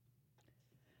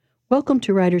Welcome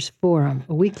to Writers Forum,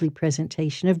 a weekly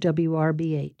presentation of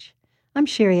WRBH. I'm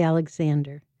Sherry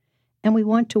Alexander, and we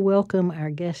want to welcome our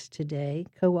guests today,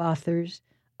 co-authors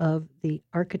of The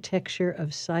Architecture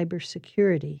of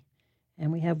Cybersecurity.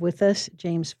 And we have with us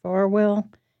James Farwell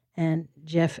and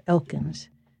Jeff Elkins.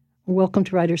 Welcome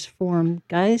to Writers Forum,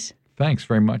 guys. Thanks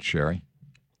very much, Sherry.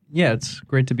 Yeah, it's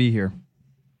great to be here.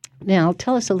 Now,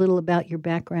 tell us a little about your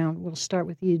background. We'll start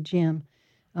with you, Jim.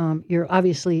 You're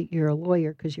a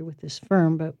lawyer because you're with this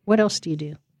firm, but what else do you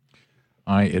do?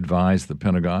 I advise the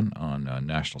Pentagon on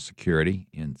national security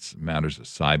in matters of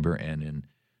cyber and in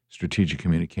strategic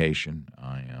communication.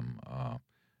 I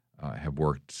have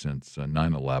worked since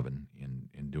 9/11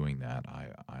 in doing that. I,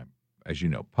 as you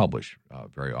know, publish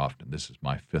very often. This is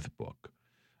my fifth book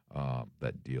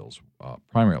that deals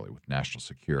primarily with national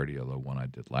security, although one I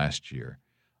did last year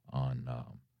on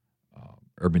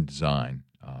urban design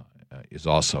is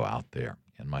also out there.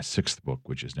 And my sixth book,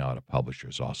 which is now at a publisher,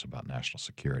 is also about national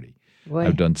security. Boy.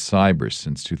 I've done cyber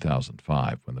since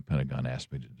 2005 when the Pentagon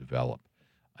asked me to develop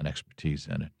an expertise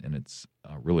in it, and it's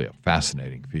really a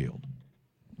fascinating field.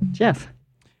 Jeff.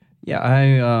 Yeah,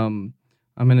 I'm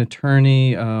an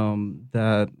attorney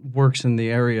that works in the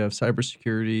area of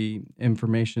cybersecurity,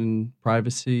 information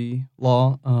privacy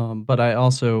law, but I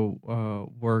also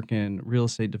work in real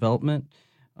estate development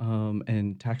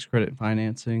and tax credit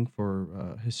financing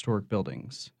for historic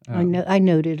buildings. I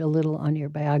noted a little on your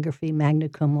biography, magna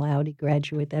cum laude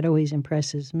graduate. That always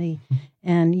impresses me.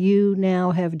 And you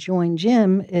now have joined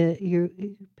Jim.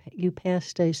 You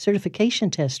passed a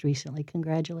certification test recently.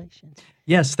 Congratulations.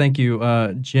 Yes, thank you.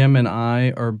 Jim and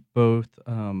I are both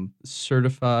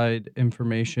certified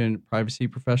information privacy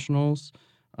professionals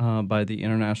by the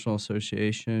International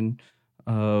Association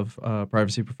of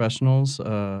Privacy Professionals.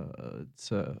 The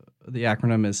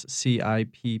acronym is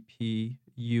CIPPUS,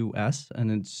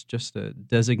 and it's just a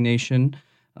designation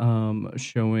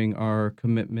showing our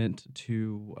commitment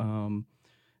to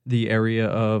the area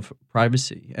of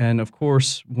privacy. And of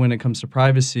course, when it comes to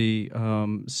privacy,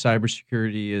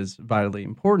 cybersecurity is vitally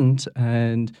important,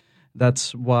 and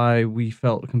that's why we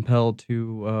felt compelled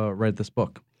to write this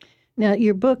book. Now,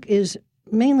 your book is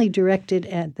mainly directed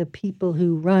at the people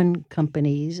who run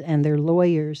companies and their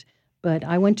lawyers, but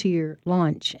I went to your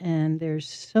launch, and there's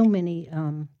so many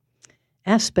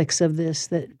aspects of this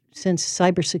that since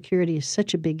cybersecurity is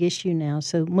such a big issue now,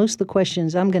 so most of the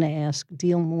questions I'm going to ask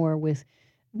deal more with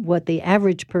what the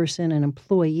average person, an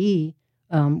employee,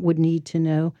 would need to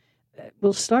know.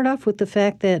 We'll start off with the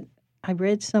fact that I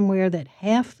read somewhere that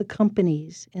half the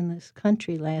companies in this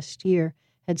country last year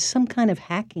had some kind of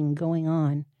hacking going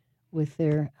on with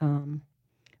their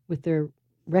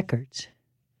records.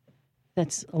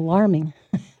 That's alarming.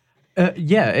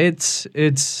 Yeah, it's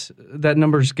that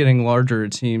number's getting larger.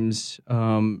 It seems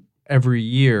every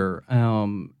year,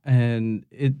 and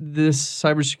this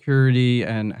cybersecurity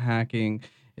and hacking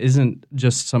isn't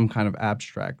just some kind of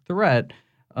abstract threat.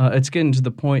 It's getting to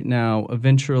the point now,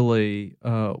 eventually,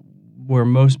 where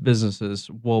most businesses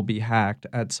will be hacked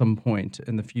at some point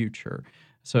in the future.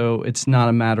 So it's not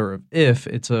a matter of if,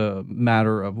 it's a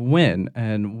matter of when.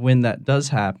 And when that does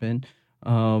happen,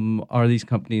 are these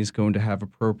companies going to have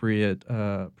appropriate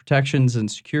protections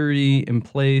and security in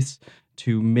place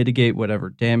to mitigate whatever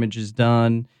damage is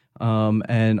done?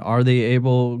 And are they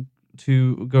going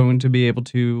to be able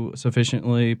to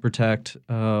sufficiently protect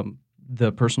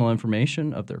the personal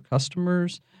information of their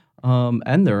customers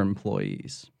and their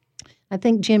employees? I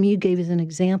think, Jim, you gave as an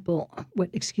example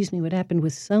what happened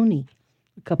with Sony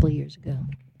a couple of years ago.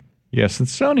 Yes, and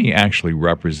Sony actually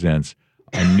represents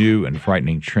a new and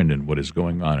frightening trend in what is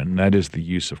going on, and that is the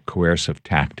use of coercive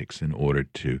tactics in order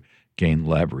to gain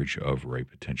leverage over a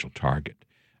potential target.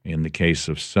 In the case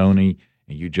of Sony,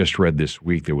 you just read this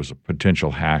week, there was a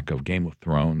potential hack of Game of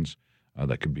Thrones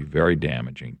that could be very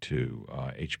damaging to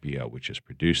HBO, which has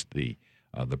produced the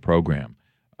program.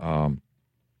 And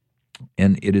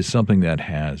it is something that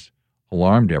has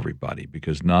alarmed everybody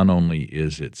because not only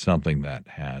is it something that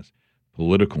has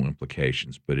political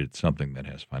implications, but it's something that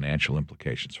has financial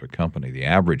implications for a company. The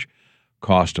average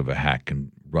cost of a hack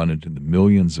can run into the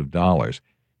millions of dollars,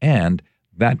 and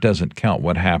that doesn't count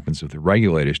what happens if the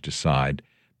regulators decide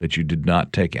that you did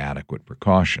not take adequate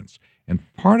precautions. And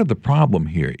part of the problem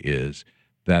here is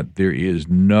that there is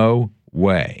no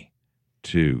way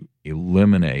to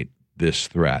eliminate this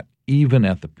threat, even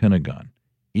at the Pentagon,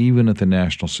 even at the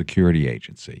National Security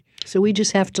Agency. So we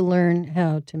just have to learn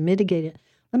how to mitigate it.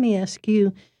 Let me ask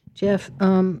you, Jeff,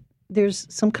 there's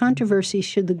some controversy.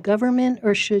 Should the government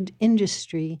or should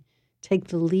industry take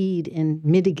the lead in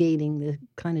mitigating the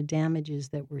kind of damages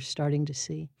that we're starting to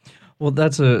see? Well,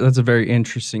 that's a very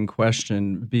interesting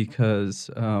question because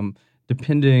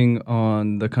depending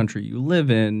on the country you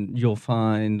live in, you'll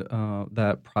find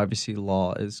that privacy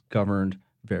law is governed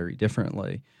very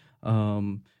differently.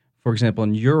 For example,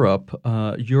 in Europe,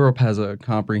 Europe has a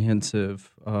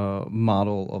comprehensive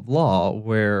model of law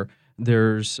where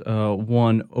there's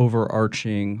one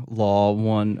overarching law,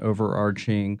 one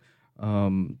overarching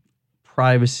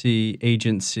privacy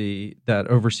agency that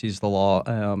oversees the law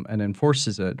and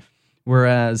enforces it.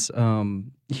 Whereas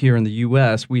here in the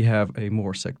U.S., we have a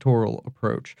more sectoral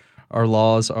approach. Our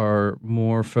laws are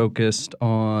more focused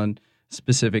on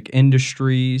specific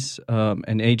industries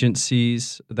and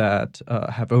agencies that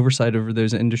have oversight over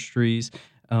those industries.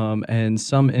 And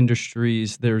some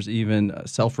industries, there's even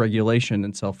self-regulation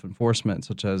and self-enforcement,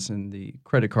 such as in the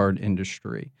credit card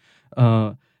industry.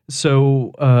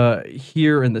 So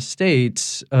here in the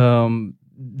States,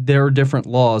 there are different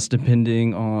laws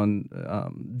depending on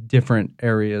different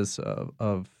areas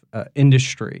of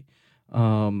industry.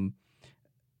 Now,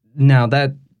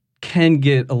 that can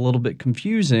get a little bit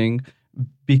confusing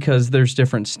because there's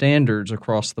different standards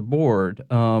across the board,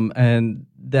 and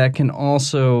that can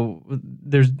also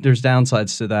there's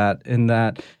downsides to that in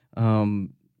that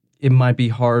it might be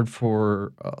hard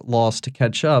for laws to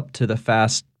catch up to the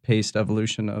fast-paced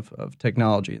evolution of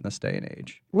technology in this day and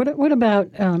age. What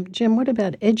about Jim? What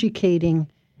about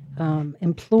educating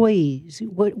employees?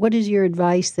 What is your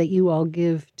advice that you all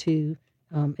give to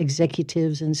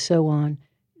executives and so on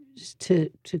to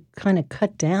kind of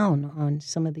cut down on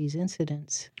some of these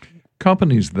incidents?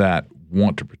 Companies that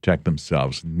want to protect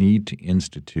themselves need to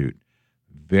institute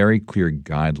very clear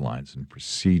guidelines and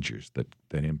procedures that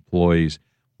employees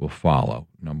will follow,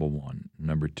 number one.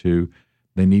 Number two,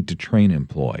 they need to train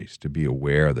employees to be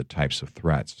aware of the types of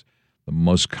threats. The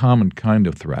most common kind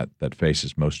of threat that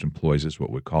faces most employees is what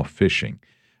we call phishing.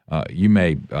 You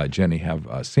may, Jenny, have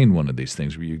seen one of these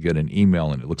things where you get an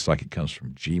email and it looks like it comes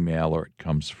from Gmail or it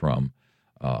comes from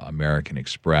American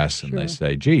Express, and They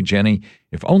say, gee, Jenny,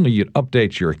 if only you'd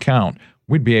update your account,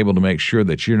 we'd be able to make sure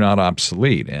that you're not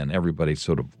obsolete. And everybody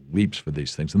sort of leaps for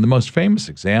these things. And the most famous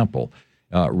example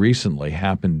recently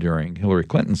happened during Hillary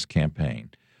Clinton's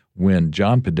campaign when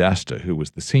John Podesta, who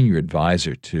was the senior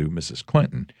advisor to Mrs.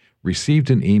 Clinton, received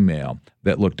an email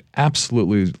that looked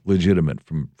absolutely legitimate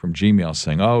from Gmail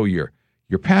saying, oh, your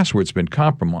password's been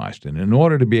compromised, and in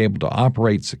order to be able to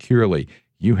operate securely,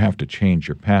 you have to change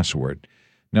your password.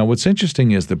 Now, what's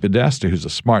interesting is that Podesta, who's a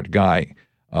smart guy,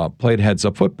 played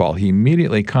heads-up football. He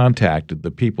immediately contacted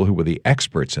the people who were the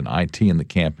experts in IT in the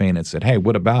campaign and said, hey,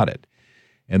 what about it?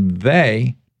 And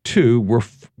they, too,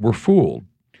 were fooled.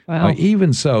 Wow.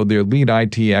 Even so, their lead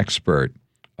IT expert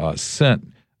sent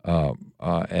a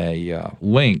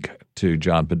link to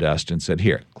John Podesta and said,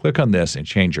 here, click on this and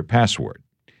change your password.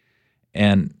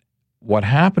 And what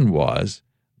happened was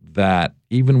that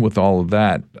even with all of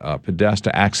that,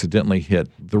 Podesta accidentally hit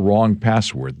the wrong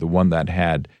password, the one that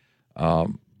had the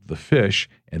phish,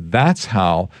 and that's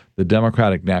how the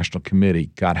Democratic National Committee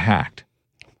got hacked.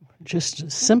 Just a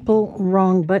simple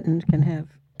wrong button can have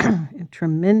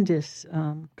tremendous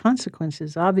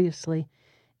consequences, obviously.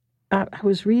 I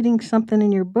was reading something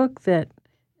in your book that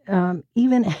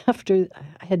even after,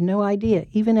 I had no idea,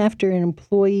 even after an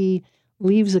employee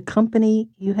leaves a company,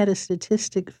 you had a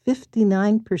statistic,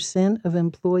 59% of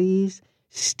employees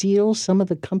steal some of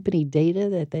the company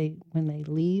data when they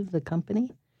leave the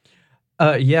company?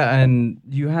 Yeah, and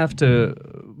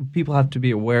people have to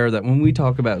be aware that when we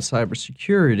talk about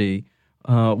cybersecurity,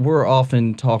 we're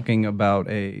often talking about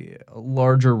a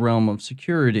larger realm of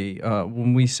security.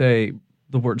 When we say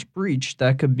the words breach,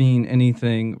 that could mean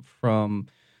anything from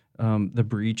the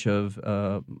breach of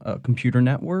a computer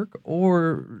network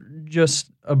or just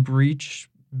a breach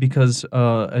because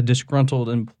a disgruntled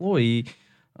employee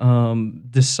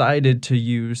decided to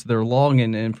use their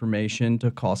login information to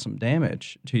cause some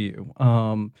damage to you.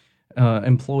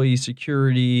 Employee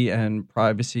security and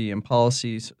privacy and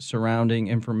policies surrounding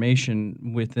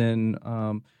information within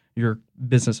your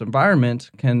business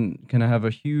environment can have a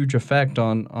huge effect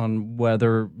on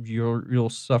whether you'll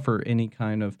suffer any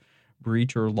kind of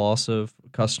breach or loss of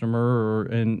customer or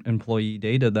employee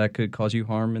data that could cause you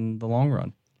harm in the long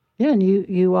run. Yeah, and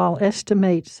you all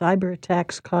estimate cyber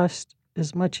attacks cost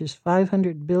as much as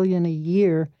 $500 billion a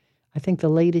year. I think the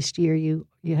latest year you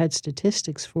had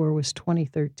statistics for was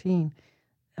 2013.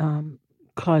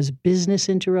 Cause business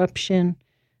interruption.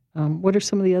 What are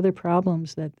some of the other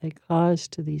problems that they cause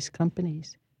to these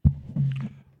companies?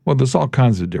 Well, there's all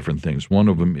kinds of different things. One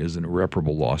of them is an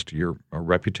irreparable loss to your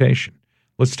reputation.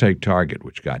 Let's take Target,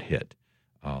 which got hit.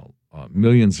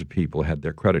 Millions of people had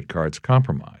their credit cards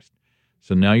compromised.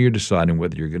 So now you're deciding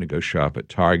whether you're going to go shop at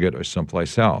Target or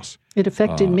someplace else. It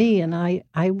affected me, and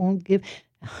I won't give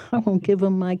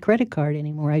them my credit card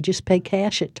anymore. I just pay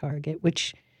cash at Target,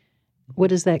 which,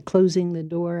 what is that, closing the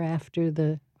door after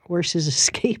the horses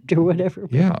escaped or whatever?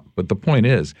 Yeah, but the point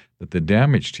is that the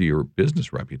damage to your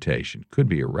business reputation could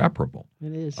be irreparable.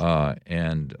 It is.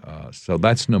 So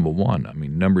that's number one. I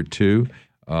mean, number two,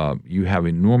 you have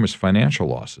enormous financial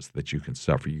losses that you can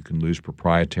suffer. You can lose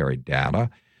proprietary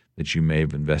data that you may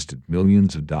have invested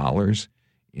millions of dollars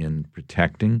in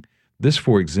protecting. This,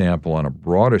 for example, on a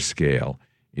broader scale,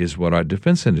 is what our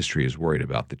defense industry is worried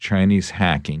about, the Chinese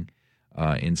hacking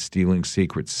in stealing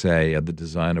secrets, say, of the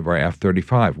design of our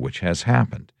F-35, which has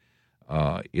happened.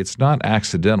 It's not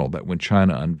accidental that when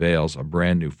China unveils a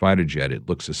brand new fighter jet, it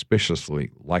looks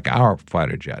suspiciously like our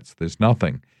fighter jets. There's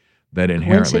nothing that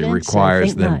inherently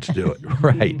requires them to do it.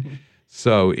 Right.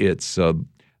 So it's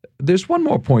there's one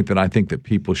more point that I think that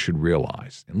people should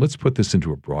realize, and let's put this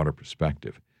into a broader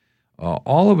perspective.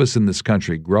 All of us in this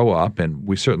country grow up, and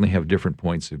we certainly have different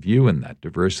points of view, and that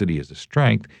diversity is a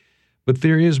strength, but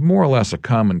there is more or less a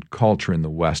common culture in the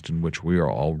West in which we are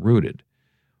all rooted.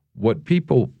 What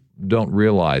people don't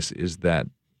realize is that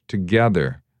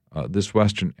together, this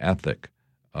Western ethic,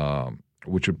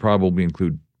 which would probably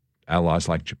include allies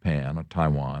like Japan or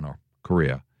Taiwan or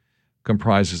Korea,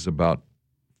 comprises about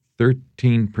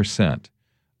 13%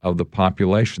 of the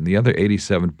population. The other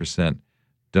 87%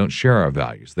 don't share our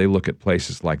values. They look at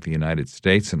places like the United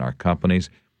States and our companies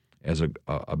as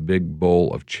a big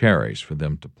bowl of cherries for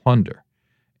them to plunder.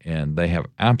 And they have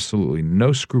absolutely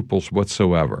no scruples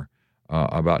whatsoever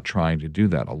about trying to do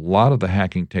that. A lot of the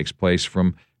hacking takes place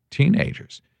from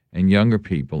teenagers and younger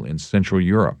people in Central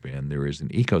Europe, and there is an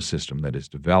ecosystem that is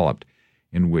developed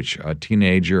in which a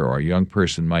teenager or a young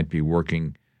person might be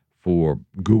working for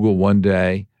Google one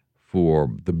day, for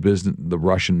the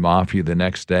Russian mafia the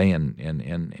next day,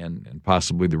 and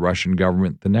possibly the Russian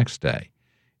government the next day.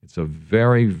 It's a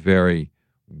very, very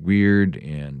weird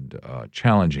and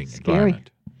challenging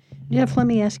environment. Jeff, let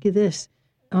me ask you this.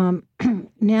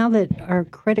 Now that our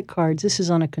credit cards, this is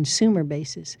on a consumer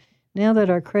basis, now that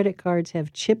our credit cards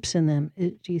have chips in them,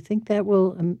 do you think that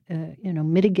will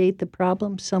mitigate the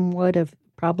problem somewhat of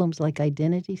problems like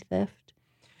identity theft?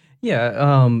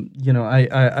 Yeah,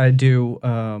 I do.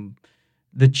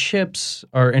 The chips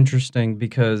are interesting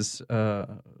because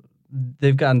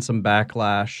they've gotten some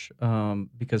backlash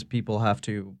because people have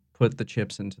to put the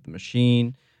chips into the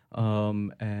machine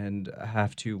and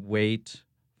have to wait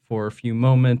for a few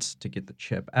moments to get the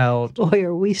chip out. Boy,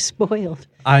 are we spoiled.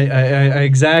 I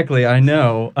exactly, I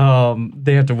know.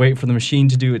 They have to wait for the machine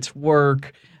to do its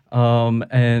work.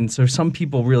 And so some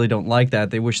people really don't like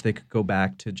that. They wish they could go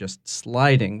back to just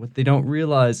sliding. What they don't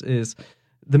realize is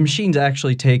the machine's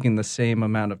actually taking the same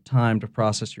amount of time to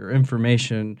process your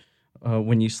information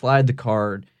when you slide the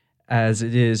card as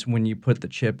it is when you put the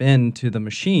chip into the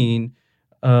machine.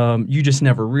 You just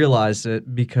never realized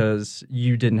it because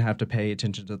you didn't have to pay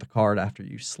attention to the card after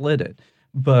you slid it.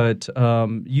 But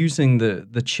using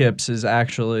the chips is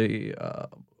actually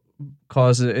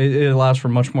it allows for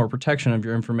much more protection of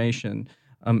your information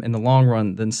in the long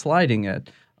run than sliding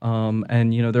it.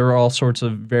 And there are all sorts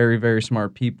of very, very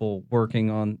smart people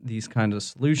working on these kinds of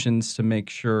solutions to make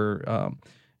sure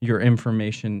your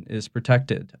information is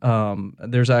protected.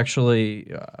 There's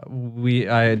actually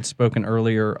I had spoken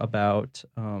earlier about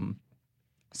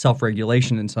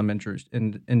self-regulation in some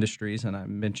industries, and I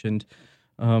mentioned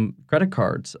credit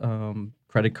cards.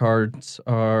 Credit cards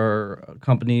are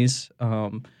companies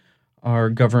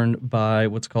are governed by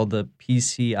what's called the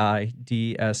PCI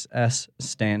DSS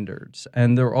standards.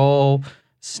 And they're all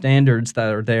standards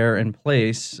that are there in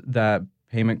place that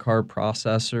payment card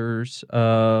processors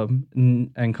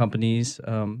and companies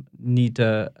need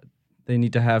to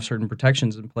have certain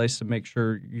protections in place to make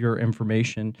sure your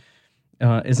information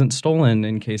isn't stolen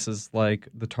in cases like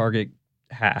the Target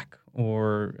hack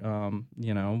or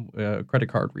credit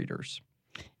card readers.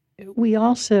 We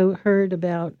also heard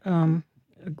about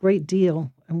a great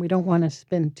deal, and we don't want to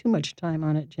spend too much time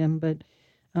on it, Jim, but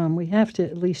we have to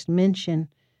at least mention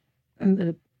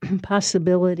the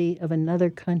possibility of another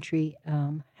country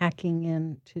hacking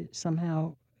in to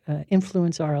somehow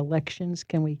influence our elections.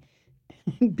 Can we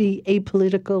be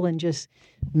apolitical and just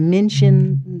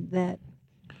mention that?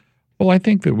 Well, I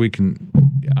think that we can.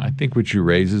 I think what you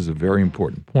raise is a very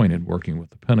important point in working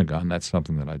with the Pentagon. That's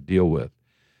something that I deal with.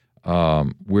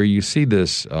 Where you see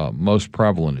this most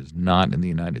prevalent is not in the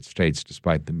United States,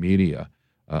 despite the media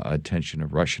attention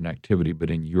of Russian activity,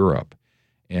 but in Europe.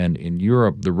 And in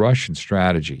Europe, the Russian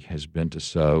strategy has been to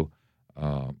sow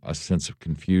a sense of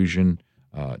confusion,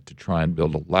 to try and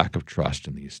build a lack of trust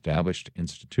in the established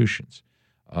institutions.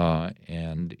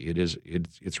 And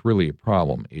it's really a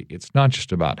problem. It's not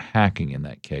just about hacking in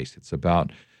that case. It's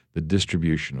about the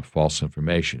distribution of false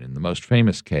information. In the most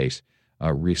famous case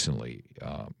recently,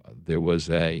 there was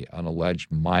an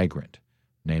alleged migrant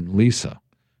named Lisa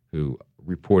who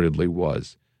reportedly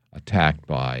was attacked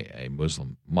by a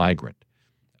Muslim migrant.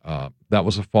 That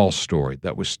was a false story.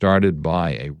 That was started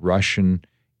by a Russian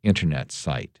internet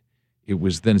site.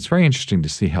 It's very interesting to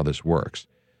see how this works.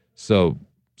 So,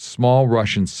 small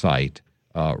Russian site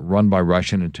run by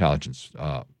Russian intelligence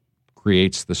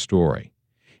creates the story.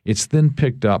 It's then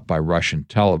picked up by Russian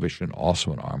television,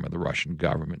 also an arm of the Russian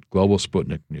government, Global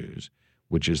Sputnik News,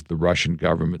 which is the Russian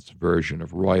government's version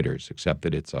of Reuters, except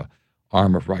that it's an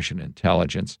arm of Russian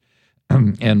intelligence,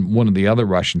 and one of the other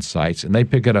Russian sites, and they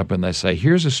pick it up and they say,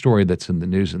 here's a story that's in the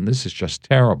news, and this is just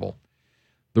terrible.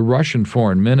 The Russian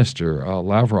foreign minister,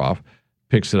 Lavrov,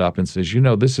 picks it up and says,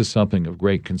 this is something of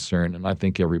great concern, and I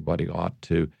think everybody ought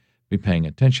to be paying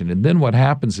attention. And then what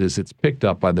happens is it's picked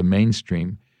up by the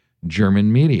mainstream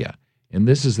German media. And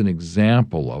this is an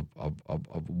example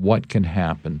of what can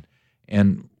happen.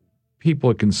 And people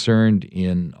are concerned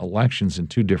in elections in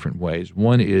two different ways.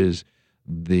 One is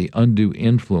the undue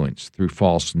influence through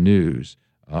false news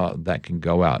that can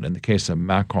go out. In the case of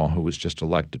Macron, who was just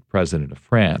elected president of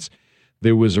France,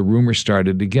 there was a rumor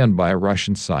started again by a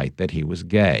Russian site that he was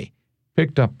gay,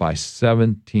 picked up by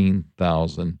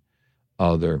 17,000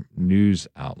 other news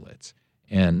outlets.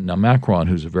 And now Macron,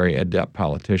 who's a very adept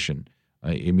politician,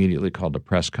 immediately called a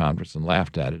press conference and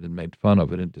laughed at it and made fun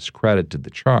of it and discredited the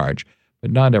charge.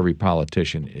 But not every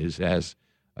politician is as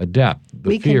adept.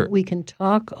 We can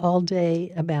talk all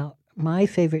day about my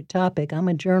favorite topic. I'm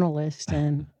a journalist,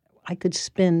 and I could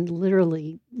spend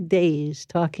literally days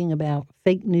talking about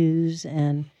fake news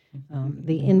and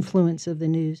the influence of the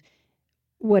news.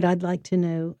 What I'd like to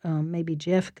know, maybe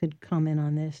Jeff could comment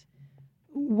on this.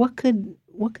 What could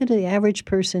the average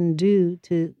person do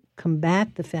to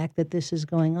combat the fact that this is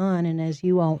going on? And as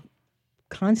you all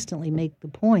constantly make the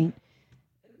point,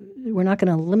 we're not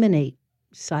going to eliminate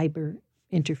cyber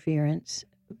interference,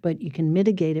 but you can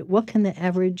mitigate it. What can the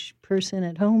average person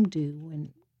at home do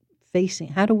when facing?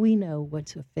 How do we know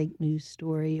what's a fake news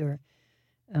story, or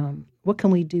what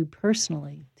can we do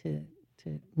personally to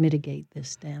mitigate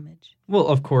this damage? Well,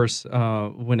 of course,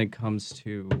 when it comes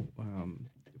to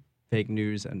fake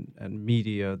news and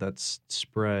media that's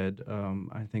spread,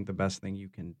 I think the best thing you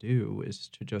can do is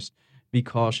to just be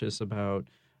cautious about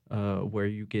where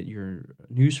you get your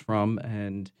news from.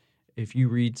 And if you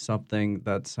read something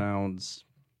that sounds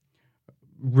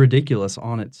ridiculous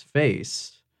on its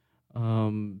face,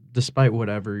 despite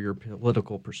whatever your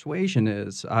political persuasion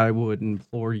is, I would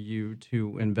implore you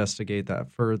to investigate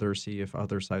that further, see if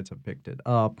other sites have picked it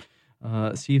up,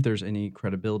 see if there's any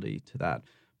credibility to that.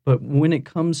 But when it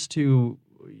comes to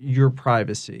your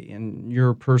privacy and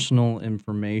your personal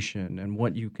information and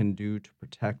what you can do to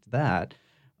protect that,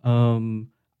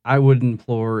 I would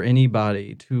implore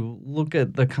anybody to look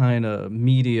at the kind of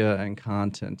media and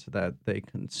content that they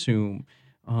consume,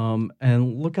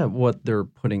 and look at what they're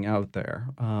putting out there.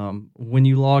 When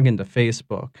you log into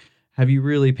Facebook, have you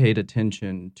really paid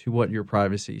attention to what your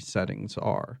privacy settings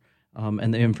are,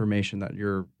 and the information that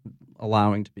you're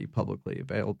allowing to be publicly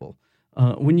available?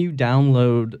 When you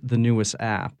download the newest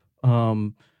app,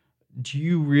 do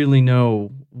you really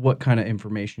know what kind of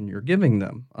information you're giving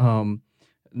them?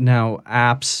 Now,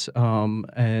 apps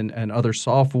and other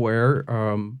software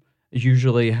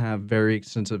usually have very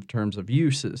extensive terms of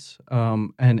uses,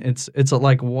 and it's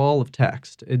like a wall of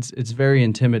text. It's very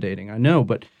intimidating, I know,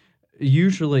 but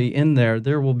usually in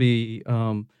there will be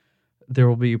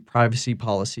privacy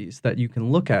policies that you can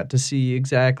look at to see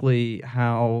exactly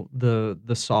how the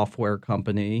software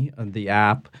company, the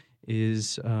app,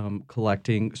 is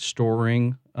collecting,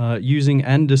 storing, using,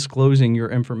 and disclosing your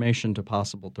information to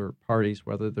possible third parties,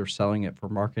 whether they're selling it for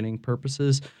marketing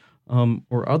purposes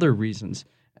or other reasons.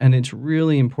 And it's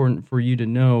really important for you to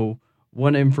know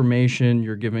what information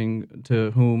you're giving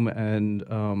to whom and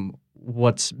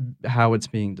how it's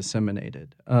being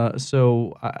disseminated.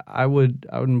 So I would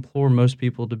implore most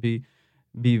people to be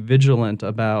vigilant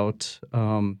about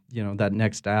that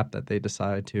next app that they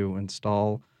decide to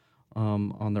install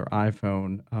on their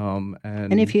iPhone.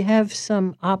 And if you have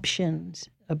some options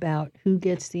about who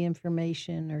gets the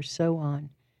information or so on,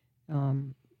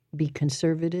 be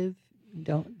conservative.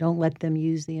 Don't let them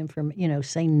use the information.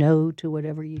 Say no to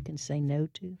whatever you can say no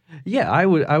to. Yeah, I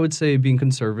would say being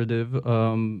conservative,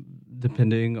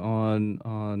 depending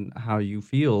on how you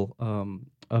feel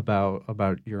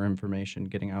about your information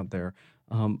getting out there.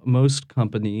 Most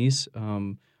companies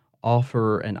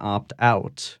offer an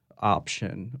opt-out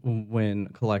option when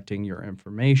collecting your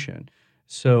information.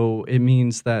 So it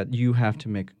means that you have to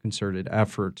make a concerted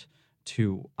effort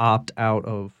to opt out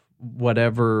of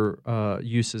whatever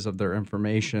uses of their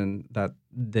information that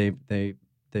they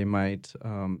might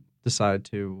decide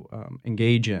to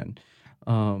engage in.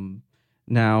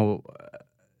 Now,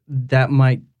 that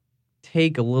might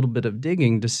take a little bit of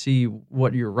digging to see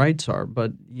what your rights are,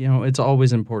 but it's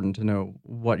always important to know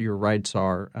what your rights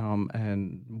are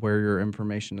and where your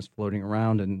information is floating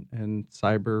around in the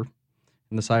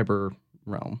cyber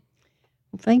realm.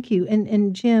 Well, thank you.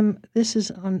 And Jim, this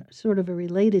is on sort of a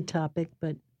related topic,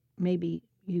 but maybe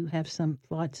you have some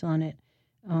thoughts on it.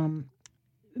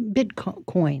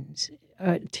 Bitcoins.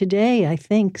 Today, I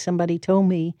think somebody told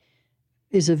me,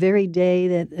 is the very day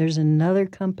that there's another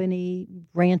company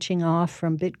branching off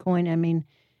from Bitcoin. I mean,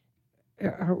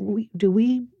 do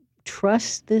we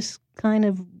trust this kind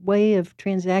of way of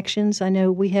transactions? I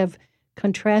know we have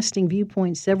contrasting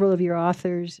viewpoints. Several of your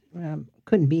authors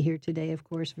couldn't be here today, of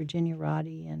course, Virginia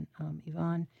Roddy and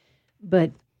Yvonne.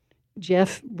 But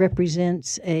Jeff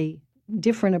represents a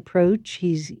different approach.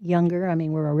 He's younger. I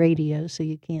mean, we're a radio, so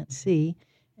you can't see.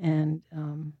 And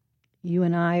you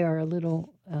and I are a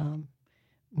little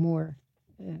more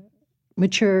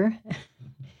mature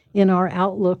in our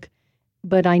outlook.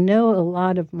 But I know a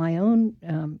lot of my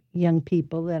own young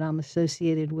people that I'm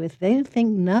associated with, they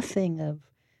think nothing of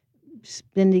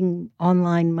spending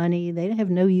online money. They have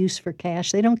no use for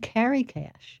cash. They don't carry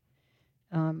cash.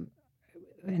 And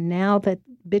now that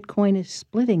Bitcoin is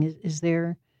splitting,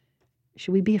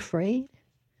 should we be afraid?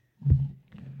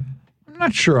 I'm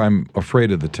not sure I'm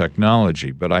afraid of the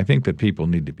technology, but I think that people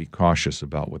need to be cautious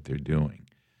about what they're doing.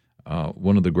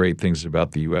 One of the great things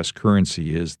about the U.S.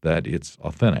 currency is that it's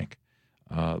authentic.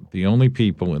 The only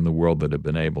people in the world that have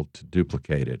been able to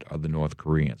duplicate it are the North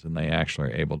Koreans, and they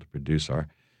actually are able to produce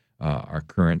our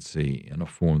currency in a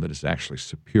form that is actually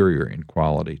superior in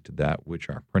quality to that which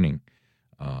our printing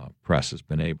press has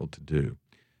been able to do.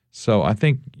 So I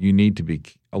think you need to be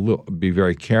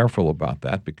very careful about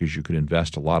that, because you could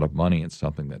invest a lot of money in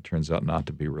something that turns out not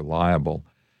to be reliable.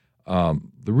 The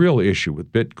real issue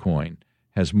with Bitcoin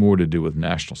has more to do with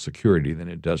national security than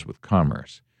it does with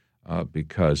commerce,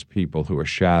 because people who are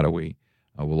shadowy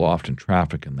will often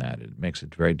traffic in that. It makes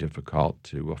it very difficult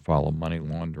to follow money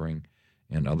laundering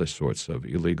and other sorts of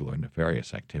illegal or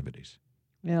nefarious activities.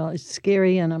 Well, it's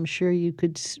scary, and I'm sure you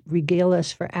could regale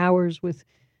us for hours with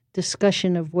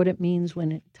discussion of what it means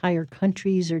when entire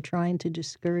countries are trying to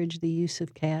discourage the use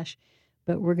of cash.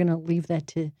 But we're going to leave that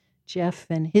to Jeff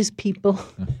and his people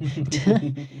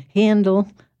to handle.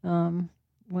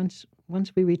 Once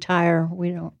we retire,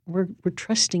 we're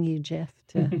trusting you, Jeff,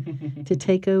 to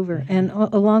take over. And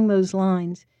along those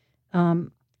lines,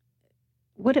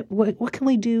 what can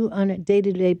we do on a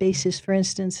day-to-day basis? For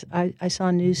instance, I saw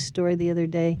a news story the other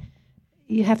day.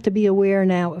 You have to be aware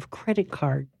now of credit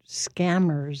card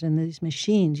scammers and these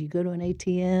machines. You go to an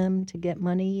ATM to get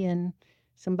money, and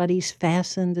somebody's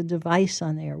fastened a device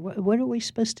on there. What are we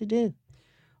supposed to do?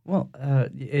 Well,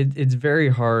 it's very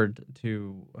hard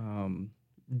to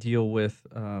deal with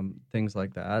things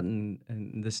like that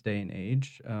in this day and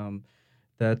age.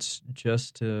 That's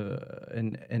just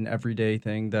an everyday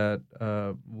thing that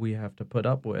we have to put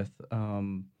up with.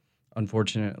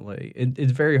 Unfortunately,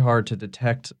 it's very hard to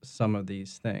detect some of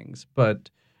these things. But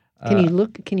can you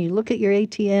look at your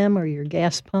ATM or your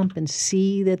gas pump and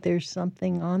see that there's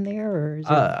something on there, or is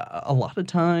it... a lot of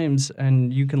times,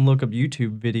 and you can look up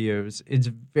YouTube videos, it's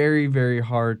very, very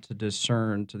hard to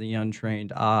discern to the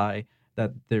untrained eye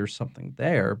that there's something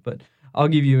there. But I'll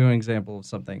give you an example of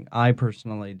something I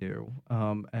personally do.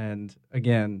 And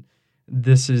again,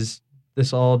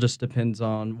 this all just depends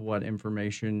on what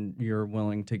information you're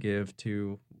willing to give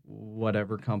to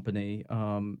whatever company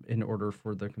in order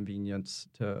for the convenience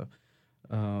to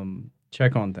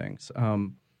check on things.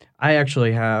 I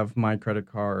actually have my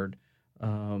credit card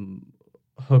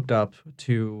hooked up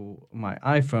to my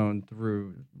iPhone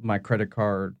through my credit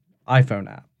card iPhone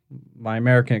app. My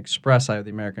American Express, I have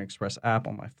the American Express app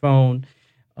on my phone.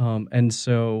 And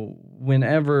so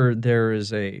whenever there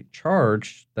is a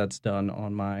charge that's done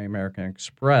on my American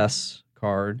Express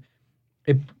card,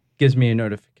 it gives me a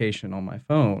notification on my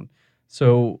phone.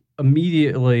 So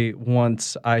immediately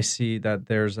once I see that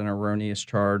there's an erroneous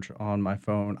charge on my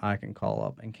phone, I can call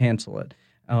up and cancel it.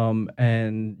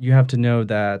 And you have to know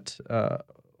that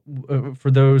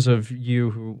for those of you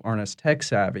who aren't as tech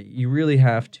savvy, you really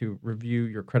have to review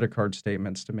your credit card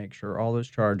statements to make sure all those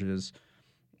charges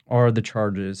are the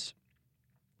charges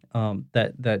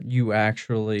that you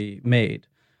actually made.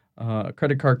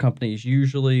 credit card companies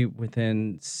usually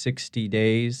within 60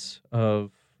 days of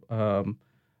a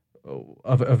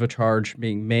charge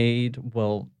being made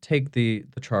will take the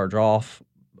charge off.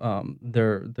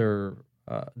 They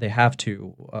have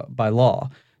to by law.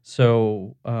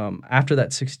 So after that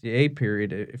 60-day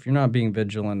period, if you're not being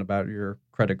vigilant about your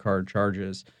credit card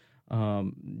charges,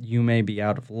 you may be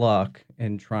out of luck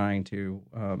in trying to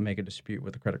make a dispute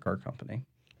with a credit card company.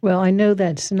 Well, I know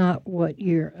that's not what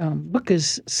your book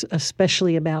is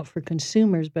especially about for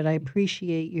consumers, but I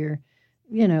appreciate your,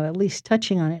 at least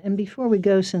touching on it. And before we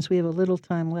go, since we have a little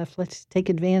time left, let's take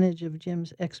advantage of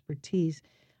Jim's expertise.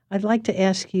 I'd like to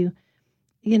ask you,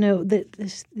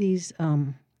 these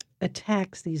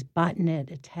attacks, these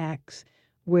botnet attacks,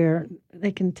 where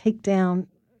they can take down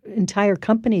entire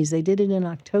companies. They did it in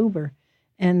October,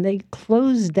 and they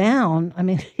closed down. I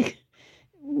mean,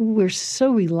 we're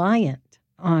so reliant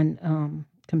on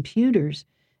computers.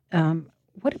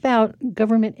 What about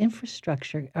government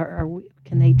infrastructure?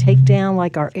 Can they take down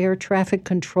like our air traffic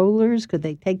controllers? Could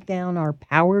they take down our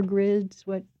power grids?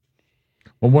 What?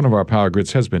 Well, one of our power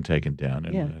grids has been taken down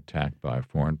in an attack by a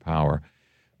foreign power.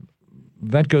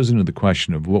 That goes into the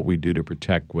question of what we do to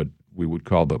protect what we would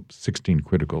call the 16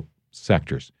 critical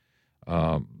sectors.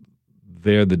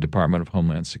 There, the Department of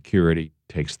Homeland Security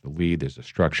takes the lead. There's a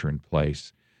structure in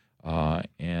place.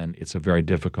 And it's a very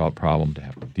difficult problem to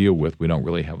have to deal with. We don't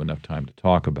really have enough time to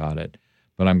talk about it,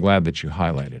 but I'm glad that you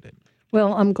highlighted it.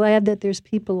 Well, I'm glad that there's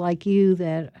people like you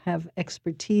that have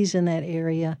expertise in that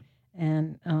area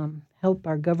and help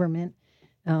our government.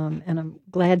 And I'm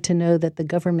glad to know that the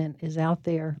government is out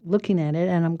there looking at it.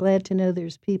 And I'm glad to know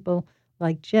there's people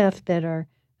like Jeff that are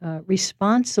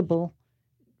responsible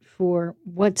for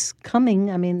what's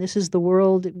coming. I mean, this is the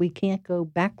world. We can't go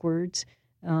backwards.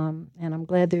 And I'm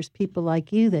glad there's people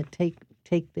like you that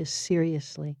take this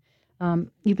seriously.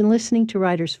 You've been listening to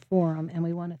Writers Forum, and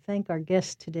we want to thank our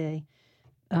guests today,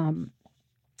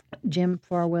 James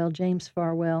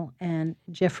Farwell, and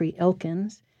Jeffrey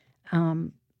Elkins,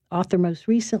 author most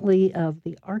recently of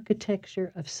The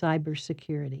Architecture of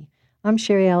Cybersecurity. I'm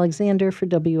Sherry Alexander for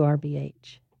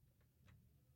WRBH.